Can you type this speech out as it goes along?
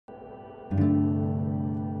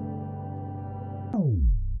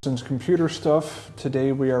Since computer stuff,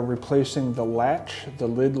 today we are replacing the latch, the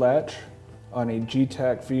lid latch, on a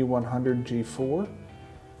Getac V100-G4.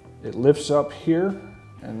 It lifts up here,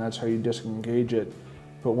 and that's how you disengage it.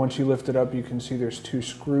 But once you lift it up, you can see there's 2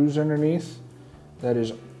 screws underneath. That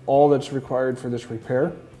is all that's required for this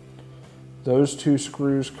repair. Those 2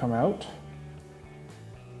 screws come out.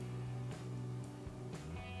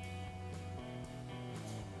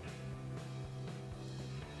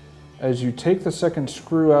 As you take the second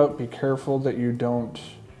screw out, be careful that you don't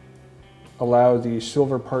allow the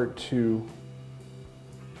silver part to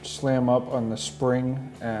slam up on the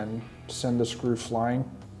spring and send the screw flying.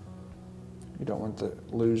 You don't want to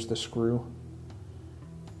lose the screw.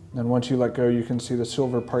 Then once you let go, you can see the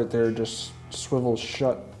silver part there just swivels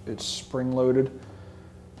shut. It's spring loaded.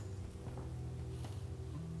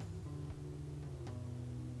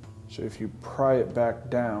 So if you pry it back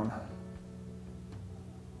down,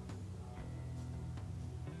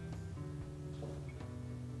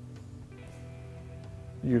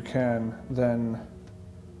 you can then,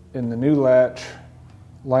 in the new latch,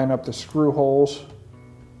 line up the screw holes.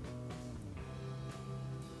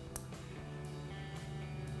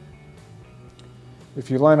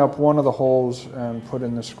 If you line up one of the holes and put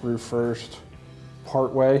in the screw first,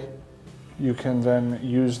 part way, you can then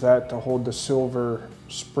use that to hold the silver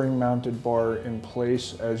spring-mounted bar in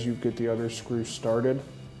place as you get the other screw started.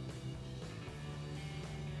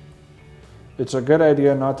 It's a good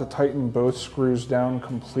idea not to tighten both screws down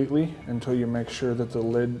completely until you make sure that the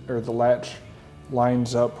lid or the latch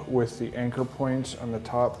lines up with the anchor points on the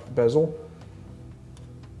top bezel.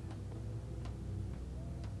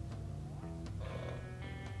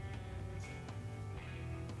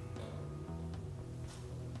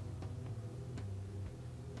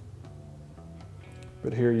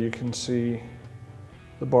 But here you can see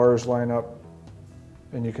the bars line up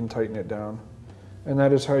and you can tighten it down. And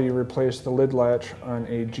that is how you replace the lid latch on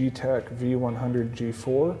a Getac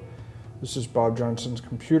V100-G4. This is Bob Johnson's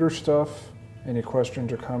Computer Stuff. Any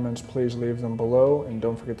questions or comments, please leave them below, and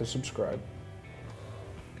don't forget to subscribe.